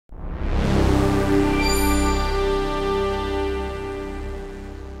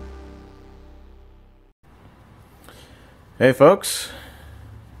Hey folks,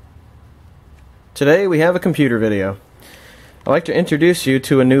 today we have a computer video. I'd like to introduce you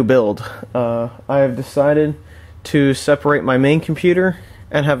to a new build. I have decided to separate my main computer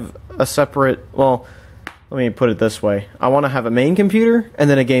and have a separate, well, let me put it this way. I want to have a main computer and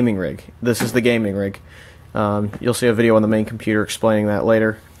then a gaming rig. This is the gaming rig. You'll see a video on the main computer explaining that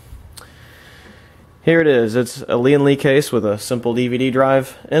later. Here it is. It's a Lian Li case with a simple DVD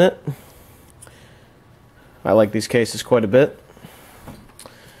drive in it. I like these cases quite a bit.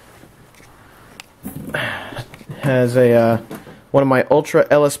 Has a one of my Ultra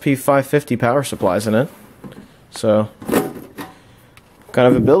LSP 550 power supplies in it. So, what kind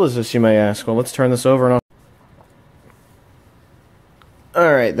of a build is this, you may ask? Well, let's turn this over and on.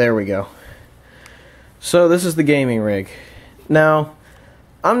 Alright, there we go. So, this is the gaming rig. Now,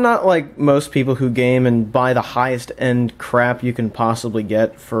 I'm not like most people who game and buy the highest end crap you can possibly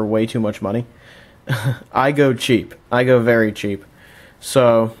get for way too much money. I go cheap. I go very cheap.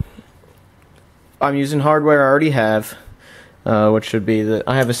 So, I'm using hardware I already have, which should be that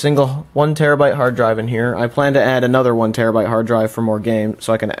I have a single 1 terabyte hard drive in here. I plan to add another 1 terabyte hard drive for more games,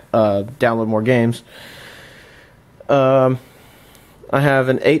 so I can download more games. I have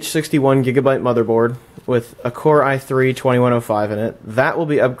an H61 gigabyte motherboard with a Core i3-2105 in it. That will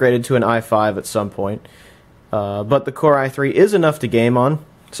be upgraded to an i5 at some point. But the Core i3 is enough to game on.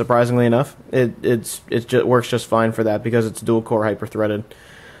 Surprisingly enough, it works just fine for that because it's dual core hyper-threaded.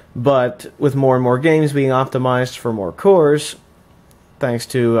 But with more and more games being optimized for more cores, thanks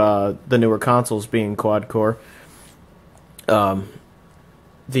to the newer consoles being quad core,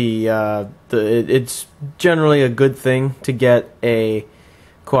 it's generally a good thing to get a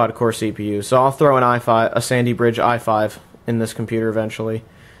quad core CPU. So I'll throw an i5, a Sandy Bridge i5 in this computer eventually.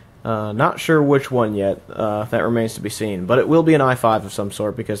 Not sure which one yet, that remains to be seen, but it will be an i5 of some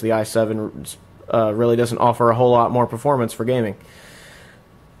sort because the i7 really doesn't offer a whole lot more performance for gaming.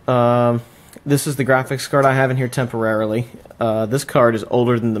 This is the graphics card I have in here temporarily. This card is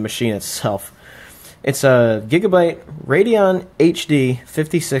older than the machine itself. It's a Gigabyte Radeon HD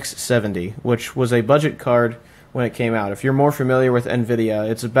 5670, which was a budget card when it came out. If you're more familiar with NVIDIA,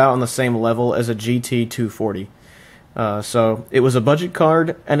 it's about on the same level as a GT 240. So it was a budget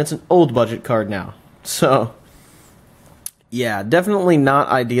card, and it's an old budget card now. So, yeah, definitely not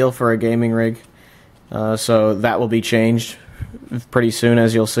ideal for a gaming rig. So that will be changed pretty soon,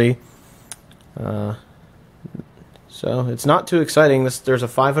 as you'll see. So it's not too exciting. There's a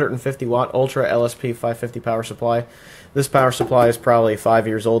 550 watt Ultra LSP 550 power supply. This power supply is probably 5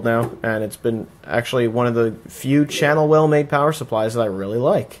 years old now, and it's been actually one of the few channel well-made power supplies that I really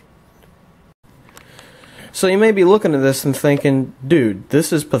like. So you may be looking at this and thinking, dude,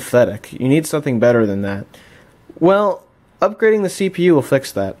 this is pathetic. You need something better than that. Well, upgrading the CPU will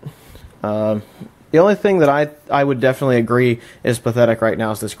fix that. The only thing that I would definitely agree is pathetic right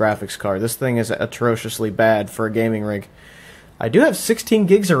now is this graphics card. This thing is atrociously bad for a gaming rig. I do have 16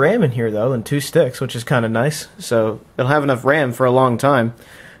 gigs of RAM in here, though, and 2 sticks, which is kind of nice. So it'll have enough RAM for a long time.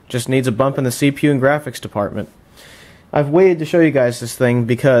 Just needs a bump in the CPU and graphics department. I've waited to show you guys this thing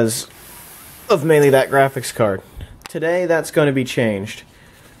because of mainly that graphics card. Today, that's going to be changed.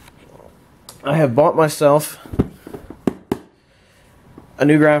 I have bought myself a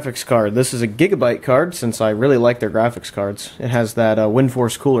new graphics card. This is a Gigabyte card, since I really like their graphics cards. It has that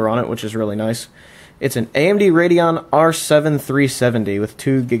WindForce cooler on it, which is really nice. It's an AMD Radeon R7 370 with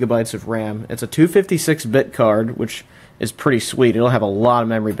 2 gigabytes of RAM. It's a 256-bit card, which is pretty sweet. It'll have a lot of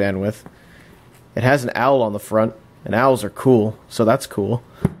memory bandwidth. It has an owl on the front, and owls are cool, so that's cool.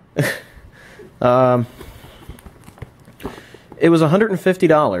 It was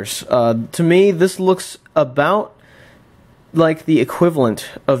 $150. To me, this looks about like the equivalent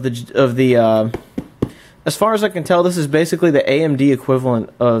of the as far as I can tell, this is basically the AMD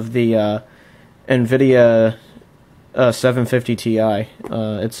equivalent of the NVIDIA 750 Ti.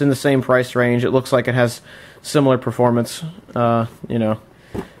 It's in the same price range. It looks like it has similar performance, you know.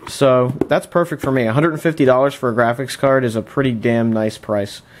 So that's perfect for me. $150 for a graphics card is a pretty damn nice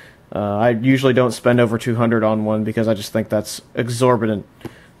price. I usually don't spend over $200 on one because I just think that's exorbitant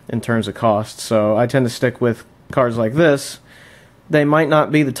in terms of cost. So I tend to stick with cards like this. They might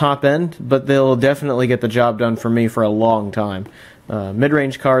not be the top end, but they'll definitely get the job done for me for a long time.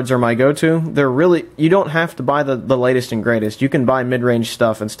 Mid-range cards are my go-to. They're really, you don't have to buy the latest and greatest. You can buy mid-range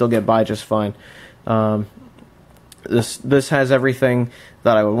stuff and still get by just fine. This has everything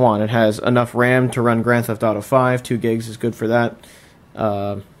that I would want. It has enough RAM to run Grand Theft Auto 5. 2 gigs is good for that.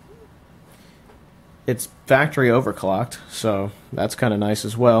 It's factory overclocked, so that's kind of nice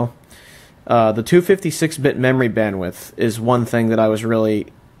as well. The 256-bit memory bandwidth is one thing that I was really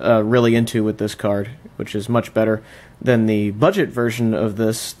really into with this card, which is much better than the budget version of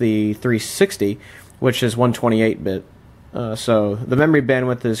this, the 360, which is 128-bit. So the memory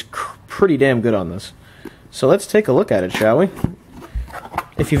bandwidth is pretty damn good on this. So let's take a look at it, shall we?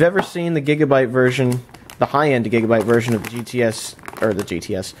 If you've ever seen the Gigabyte version, the high-end Gigabyte version of the GTX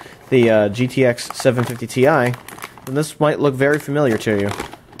 750 Ti, then this might look very familiar to you.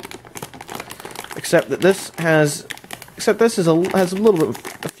 Except that this has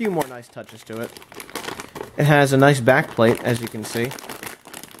a few more nice touches to it. It has a nice backplate, as you can see.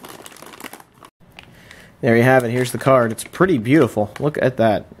 There you have it. Here's the card. It's pretty beautiful. Look at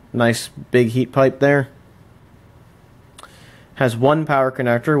that. Nice big heat pipe there. Has one power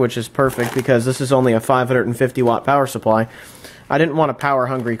connector, which is perfect because this is only a 550 watt power supply. I didn't want a power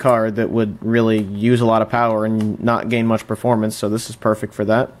hungry card that would really use a lot of power and not gain much performance, so this is perfect for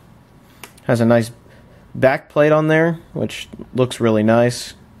that. Has a nice back plate on there, which looks really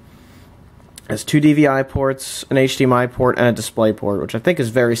nice. Has two DVI ports, an HDMI port, and a display port, which I think is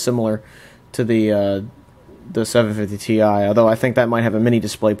very similar to the 750 Ti, although I think that might have a mini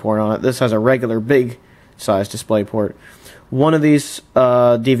display port on it. This has a regular big size display port. One of these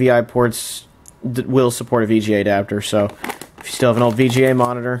DVI ports will support a VGA adapter, so if you still have an old VGA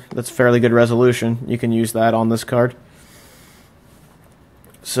monitor that's fairly good resolution, you can use that on this card.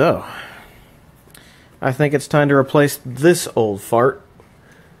 So, I think it's time to replace this old fart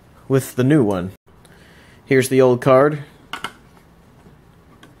with the new one. Here's the old card.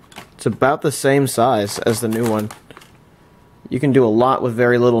 It's about the same size as the new one. You can do a lot with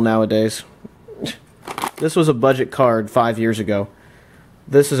very little nowadays. This was a budget card 5 years ago.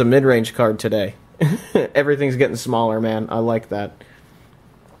 This is a mid-range card today. Everything's getting smaller, man. I like that.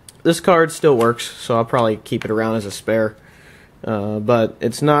 This card still works, so I'll probably keep it around as a spare. But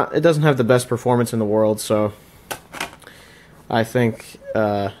it doesn't have the best performance in the world, so I think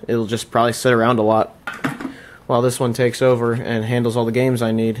it'll just probably sit around a lot while this one takes over and handles all the games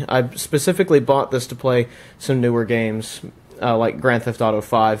I need. I specifically bought this to play some newer games, like Grand Theft Auto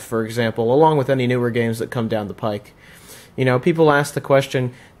 5, for example, along with any newer games that come down the pike. You know, people ask the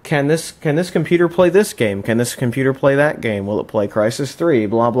question, can this computer play this game? Can this computer play that game? Will it play Crysis 3?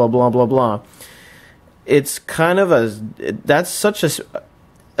 Blah, blah, blah, blah, blah. It's kind of that's such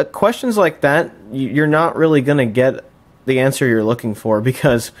a questions like that, you're not really going to get the answer you're looking for,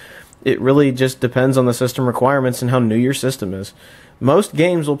 because it really just depends on the system requirements and how new your system is. Most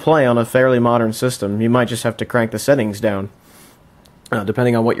games will play on a fairly modern system. You might just have to crank the settings down,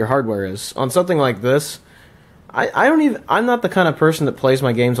 depending on what your hardware is. On something like this, I'm not the kind of person that plays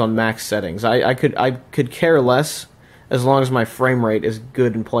my games on max settings. I could care less as long as my frame rate is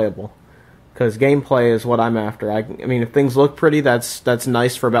good and playable, because gameplay is what I'm after. I mean, if things look pretty, that's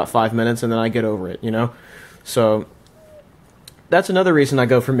nice for about 5 minutes, and then I get over it, you know? So that's another reason I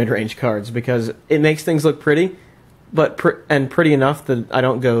go for mid-range cards, because it makes things look pretty, but pretty enough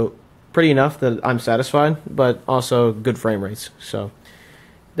that I'm satisfied, but also good frame rates. So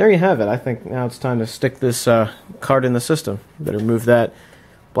there you have it. I think now it's time to stick this card in the system. Better move that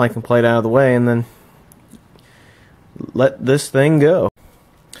blanking plate out of the way and then let this thing go.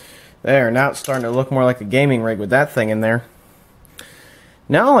 There, now it's starting to look more like a gaming rig with that thing in there.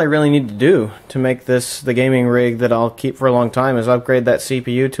 Now all I really need to do to make this the gaming rig that I'll keep for a long time is upgrade that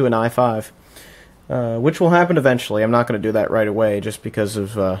CPU to an i5, which will happen eventually. I'm not going to do that right away just because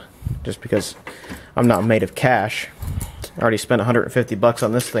I'm not made of cash. I already spent $150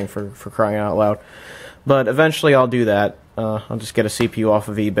 on this thing for crying out loud. But eventually I'll do that. I'll just get a CPU off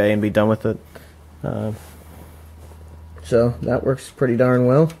of eBay and be done with it. So that works pretty darn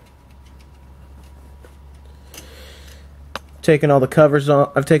well. Taken all the covers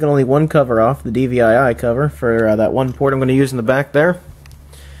off. I've taken only one cover off, the DVI cover, for that one port I'm going to use in the back there.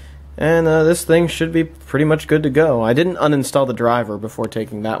 And this thing should be pretty much good to go. I didn't uninstall the driver before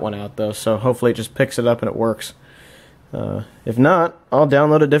taking that one out, though, so hopefully it just picks it up and it works. If not, I'll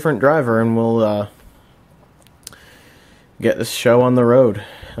download a different driver and we'll get this show on the road.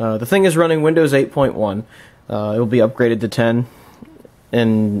 The thing is running Windows 8.1. It will be upgraded to 10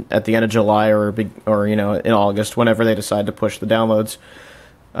 at the end of July or you know, in August, whenever they decide to push the downloads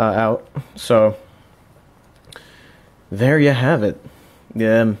out. So there you have it.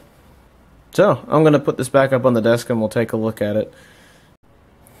 So I'm gonna put this back up on the desk and we'll take a look at it.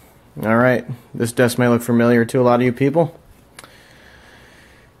 Alright, this desk may look familiar to a lot of you people.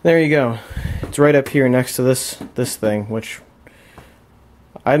 There you go. It's right up here next to this thing, which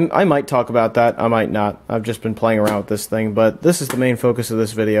I might talk about that, I might not. I've just been playing around with this thing, but this is the main focus of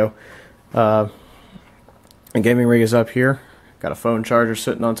this video. The gaming rig is up here. Got a phone charger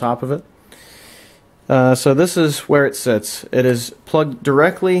sitting on top of it. So this is where it sits. It is plugged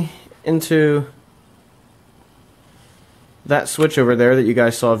directly into that switch over there that you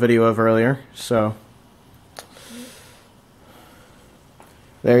guys saw a video of earlier. So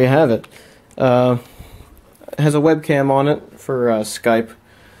there you have it. It has a webcam on it for Skype,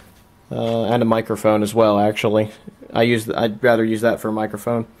 and a microphone as well. Actually, I'd rather use that for a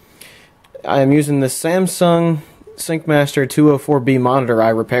microphone. I am using the Samsung SyncMaster 204B monitor I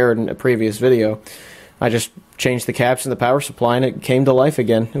repaired in a previous video. I just changed the caps and the power supply, and it came to life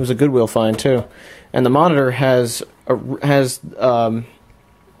again. It was a Goodwill find too, and the monitor has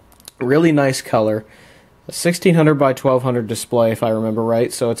really nice color. 1600 by 1200 display, if I remember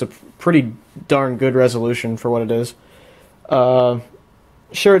right, so it's a pretty darn good resolution for what it is.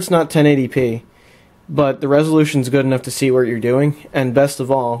 Sure, it's not 1080p, but the resolution's good enough to see what you're doing, and best of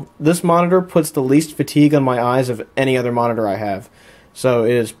all, this monitor puts the least fatigue on my eyes of any other monitor I have, so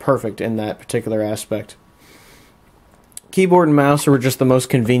it is perfect in that particular aspect. Keyboard and mouse were just the most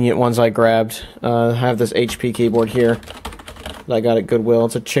convenient ones I grabbed. I have this HP keyboard here that I got at Goodwill.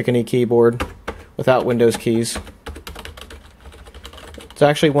 It's a chickeny keyboard without Windows keys. It's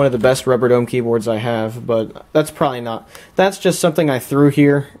actually one of the best rubber dome keyboards I have, but that's probably not. That's just something I threw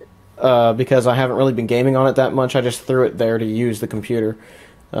here because I haven't really been gaming on it that much. I just threw it there to use the computer.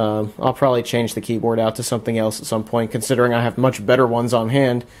 I'll probably change the keyboard out to something else at some point, considering I have much better ones on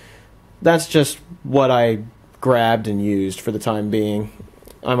hand. That's just what I grabbed and used for the time being.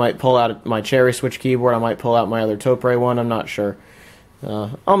 I might pull out my Cherry Switch keyboard, I might pull out my other Topre one, I'm not sure.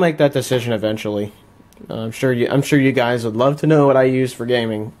 I'll make that decision eventually. I'm sure you guys would love to know what I use for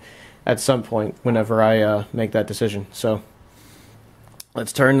gaming at some point whenever I make that decision. So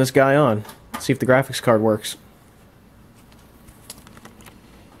let's turn this guy on. See if the graphics card works.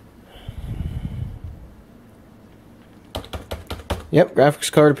 Yep,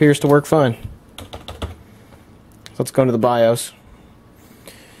 graphics card appears to work fine. Let's go into the BIOS.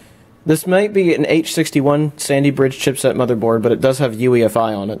 This might be an H61 Sandy Bridge chipset motherboard, but it does have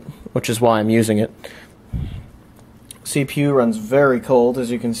UEFI on it, which is why I'm using it. CPU runs very cold,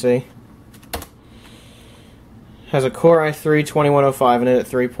 as you can see. Has a Core i3-2105 in it at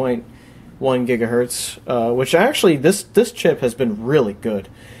 3.1 gigahertz, which actually, this chip has been really good.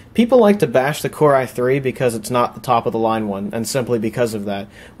 People like to bash the Core i3 because it's not the top of the line one, and simply because of that,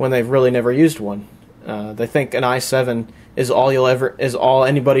 when they've really never used one. They think an i7 is all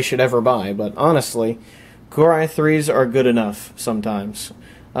anybody should ever buy, but honestly, Core i3s are good enough sometimes.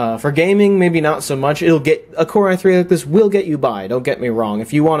 For gaming, maybe not so much. A Core i3 like this will get you by, don't get me wrong.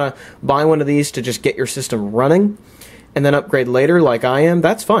 If you want to buy one of these to just get your system running, and then upgrade later like I am,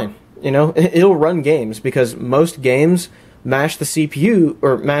 that's fine. You know, it'll run games, because most games mash the CPU,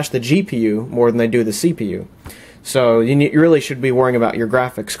 or mash the GPU, more than they do the CPU. So you really should be worrying about your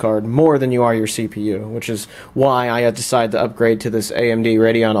graphics card more than you are your CPU, which is why I had decided to upgrade to this AMD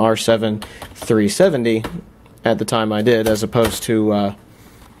Radeon R7 370 at the time I did, as opposed to,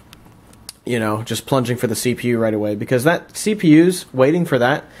 you know, just plunging for the CPU right away. Because that CPUs, waiting for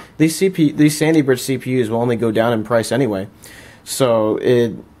that, these Sandy Bridge CPUs will only go down in price anyway. So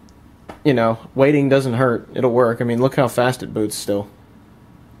you know, waiting doesn't hurt. It'll work. I mean, look how fast it boots still.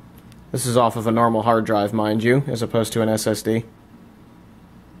 This is off of a normal hard drive, mind you, as opposed to an SSD.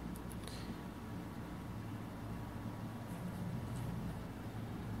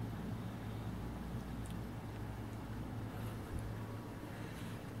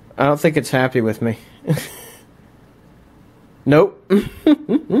 I don't think it's happy with me. Nope.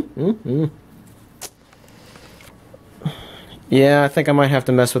 Yeah, I think I might have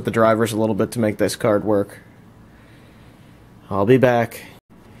to mess with the drivers a little bit to make this card work. I'll be back.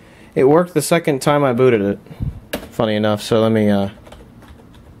 It worked the second time I booted it, funny enough, so let me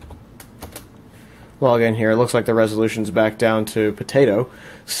log in here. It looks like the resolution's back down to potato,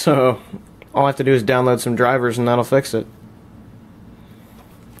 so all I have to do is download some drivers and that'll fix it.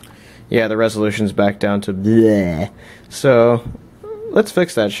 Yeah, the resolution's back down to bleh. So let's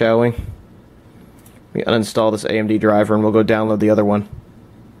fix that, shall we? We uninstall this AMD driver and we'll go download the other one.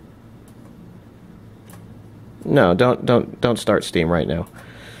 No, don't start Steam right now.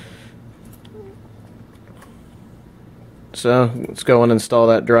 So let's go and install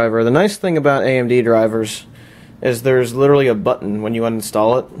that driver. The nice thing about AMD drivers is there's literally a button when you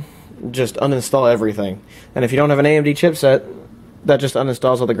uninstall it. Just uninstall everything. And if you don't have an AMD chipset, that just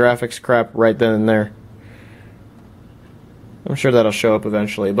uninstalls all the graphics crap right then and there. I'm sure that'll show up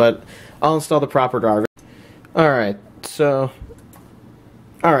eventually, but I'll install the proper driver. Alright, so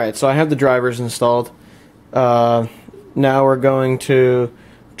I have the drivers installed. Now we're going to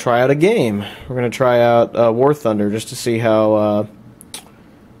try out a game. We're going to try out War Thunder just to see how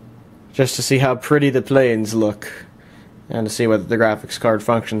just to see how pretty the planes look, and to see whether the graphics card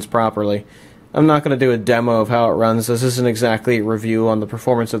functions properly. I'm not going to do a demo of how it runs. This isn't exactly a review on the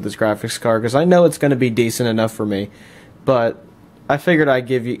performance of this graphics card, because I know it's going to be decent enough for me, but I figured I'd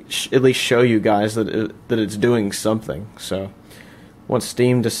give you, at least show you guys that it's doing something. So once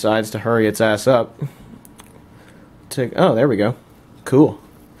Steam decides to hurry its ass up, oh, there we go. Cool.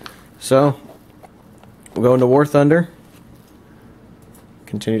 So we'll go into War Thunder.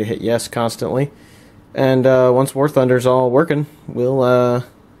 Continue to hit yes constantly. And once War Thunder's all working, we'll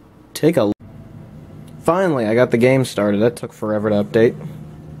take a look. Finally, I got the game started. That took forever to update.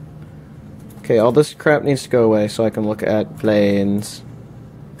 Okay, all this crap needs to go away so I can look at planes.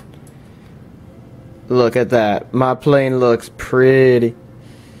 Look at that. My plane looks pretty.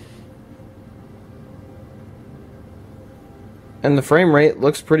 And the frame rate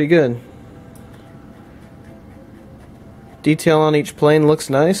looks pretty good. Detail on each plane looks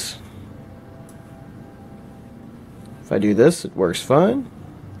nice. If I do this, it works fine.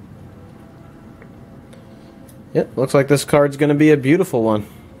 Yep, looks like this card's going to be a beautiful one.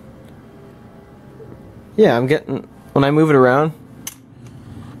 Yeah, I'm getting, when I move it around,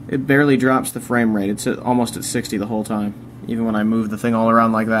 it barely drops the frame rate. It's almost at 60 the whole time. Even when I move the thing all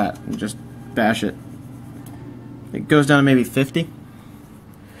around like that and just bash it. It goes down to maybe 50.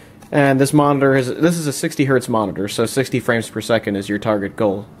 And this monitor this is a 60 Hertz monitor, so 60 frames per second is your target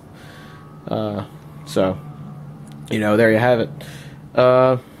goal. So, you know, there you have it.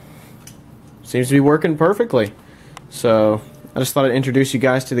 Seems to be working perfectly. So I just thought I'd introduce you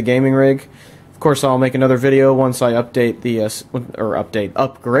guys to the gaming rig. Of course, I'll make another video once I update the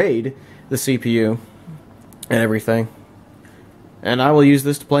upgrade the CPU and everything. And I will use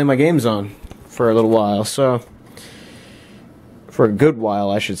this to play my games on for a little while. So for a good while,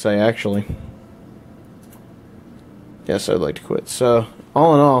 I should say, actually. Yes, I'd like to quit. So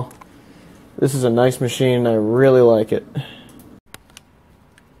all in all, this is a nice machine. I really like it.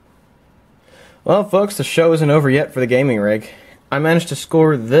 Well, folks, the show isn't over yet for the gaming rig. I managed to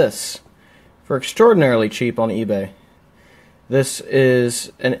score this for extraordinarily cheap on eBay. This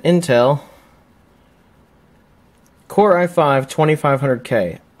is an Intel Core i5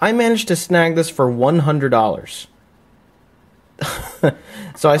 2500K. I managed to snag this for $100.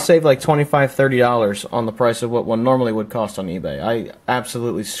 So I saved like $25, $30 on the price of what one normally would cost on eBay. I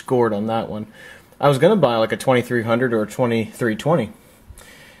absolutely scored on that one. I was going to buy like a 2300 or a 2320.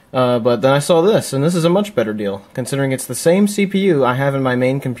 But then I saw this, and this is a much better deal, considering it's the same CPU I have in my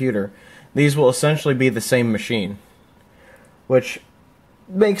main computer. These will essentially be the same machine, which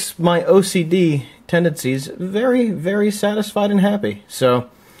makes my OCD tendencies very, very satisfied and happy. So,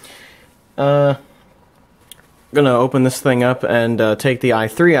 I'm gonna open this thing up and take the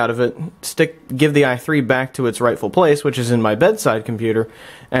i3 out of it, give the i3 back to its rightful place, which is in my bedside computer,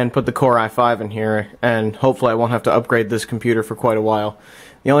 and put the Core i5 in here, and hopefully I won't have to upgrade this computer for quite a while.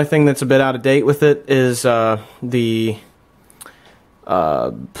 The only thing that's a bit out of date with it is the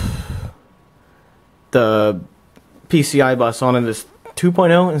PCI bus on it is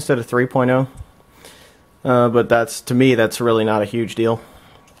 2.0 instead of 3.0. But to me, that's really not a huge deal.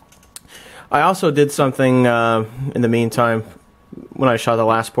 I also did something in the meantime when I shot the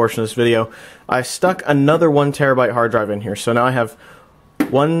last portion of this video. I stuck another 1 terabyte hard drive in here. So now I have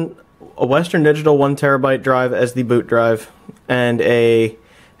a Western Digital 1 terabyte drive as the boot drive, and a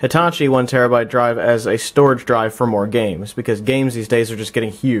Hitachi 1 terabyte drive as a storage drive for more games, because games these days are just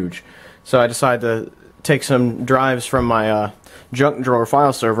getting huge. So I decided to take some drives from my junk drawer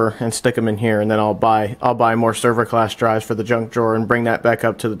file server and stick them in here, and then I'll buy more server class drives for the junk drawer and bring that back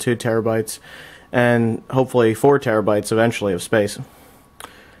up to the 2 terabytes and hopefully 4 terabytes eventually of space.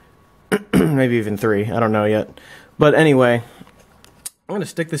 Maybe even 3, I don't know yet. But anyway, I'm going to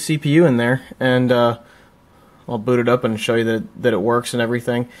stick the CPU in there, and I'll boot it up and show you that it works and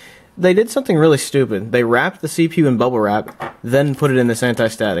everything. They did something really stupid. They wrapped the CPU in bubble wrap, then put it in this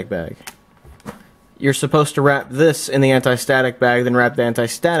anti-static bag. You're supposed to wrap this in the anti-static bag, then wrap the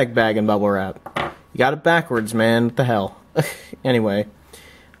anti-static bag in bubble wrap. You got it backwards, man. What the hell? Anyway,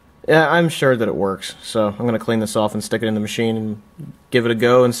 yeah, I'm sure that it works. So I'm going to clean this off and stick it in the machine and give it a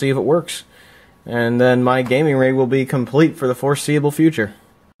go and see if it works. And then my gaming rig will be complete for the foreseeable future.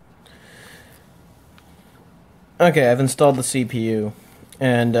 Okay, I've installed the CPU,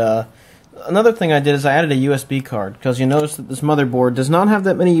 and another thing I did is I added a USB card, because you notice that this motherboard does not have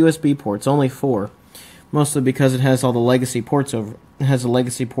that many USB ports, only 4, mostly because it has all the legacy ports over. It has a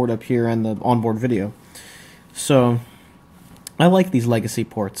legacy port up here and the onboard video. So I like these legacy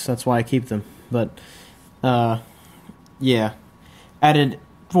ports, that's why I keep them. But yeah, added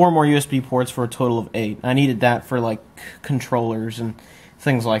 4 more USB ports for a total of 8. I needed that for like controllers and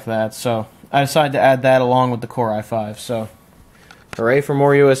things like that. So I decided to add that along with the Core i5. So hooray for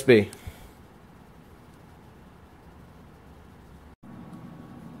more USB.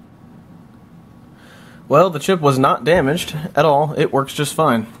 Well, the chip was not damaged at all. It works just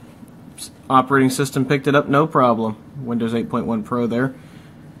fine. Operating system picked it up no problem. Windows 8.1 Pro there.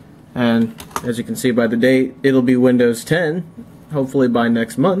 And as you can see by the date, it'll be Windows 10, hopefully by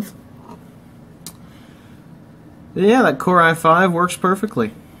next month. Yeah, that Core i5 works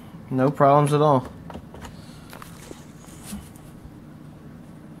perfectly. No problems at all.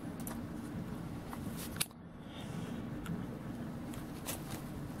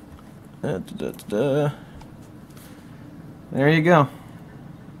 There you go.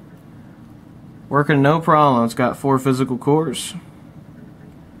 Working no problem. It's got 4 physical cores.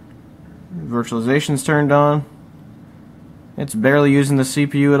 Virtualization's turned on. It's barely using the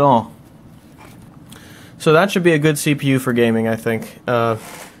CPU at all. So that should be a good CPU for gaming, I think,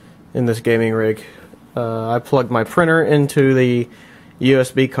 in this gaming rig. I plugged my printer into the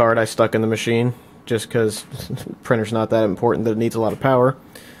USB card I stuck in the machine, just because printer's not that important that it needs a lot of power.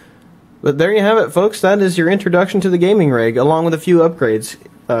 But there you have it, folks. That is your introduction to the gaming rig, along with a few upgrades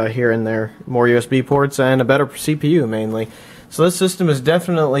here and there. More USB ports and a better CPU, mainly. So this system is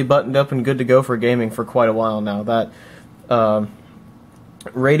definitely buttoned up and good to go for gaming for quite a while now. That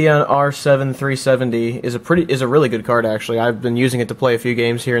Radeon R7 370 is a really good card, actually. I've been using it to play a few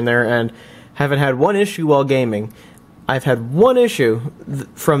games here and there, and haven't had one issue while gaming. I've had one issue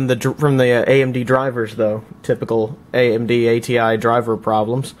from the AMD drivers, though. Typical AMD ATI driver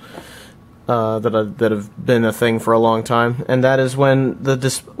problems that have been a thing for a long time, and that is when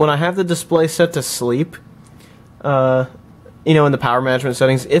I have the display set to sleep. You know, in the power management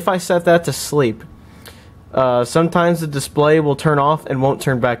settings, if I set that to sleep, sometimes the display will turn off and won't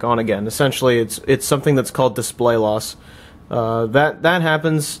turn back on again. Essentially, it's something that's called display loss. That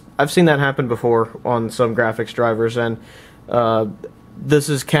happens. I've seen that happen before on some graphics drivers, and this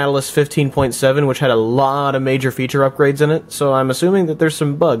is Catalyst 15.7, which had a lot of major feature upgrades in it. So I'm assuming that there's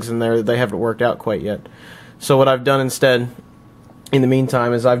some bugs in there that they haven't worked out quite yet. So what I've done instead, in the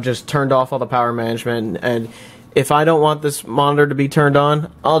meantime, is I've just turned off all the power management, and if I don't want this monitor to be turned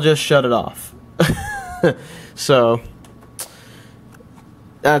on, I'll just shut it off. So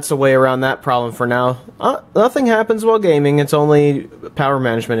that's a way around that problem for now. Nothing happens while gaming. It's only power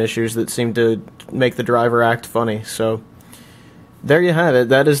management issues that seem to make the driver act funny. So there you have it.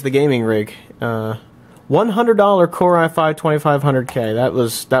 That is the gaming rig. $100 Core i5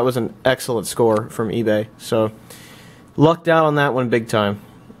 2500K. That was an excellent score from eBay. So lucked out on that one big time.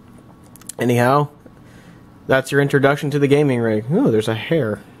 Anyhow, that's your introduction to the gaming rig. Ooh, there's a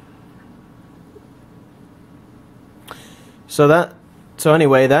hair. So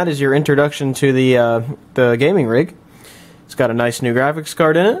anyway, that is your introduction to the gaming rig. It's got a nice new graphics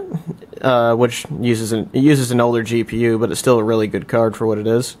card in it, which uses an older GPU, but it's still a really good card for what it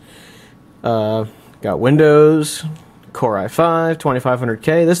is. Got Windows, Core i5,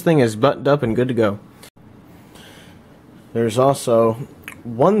 2500K. This thing is buttoned up and good to go. There's also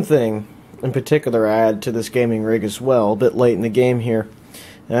one thing in particular I add to this gaming rig as well, a bit late in the game here.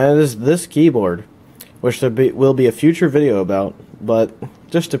 And that is this keyboard, which there will be a future video about, but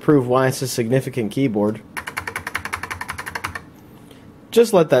just to prove why it's a significant keyboard,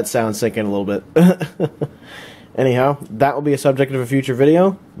 just let that sound sink in a little bit. Anyhow, that will be a subject of a future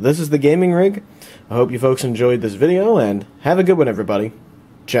video. This is the gaming rig. I hope you folks enjoyed this video, and have a good one, everybody.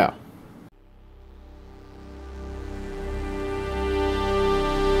 Ciao.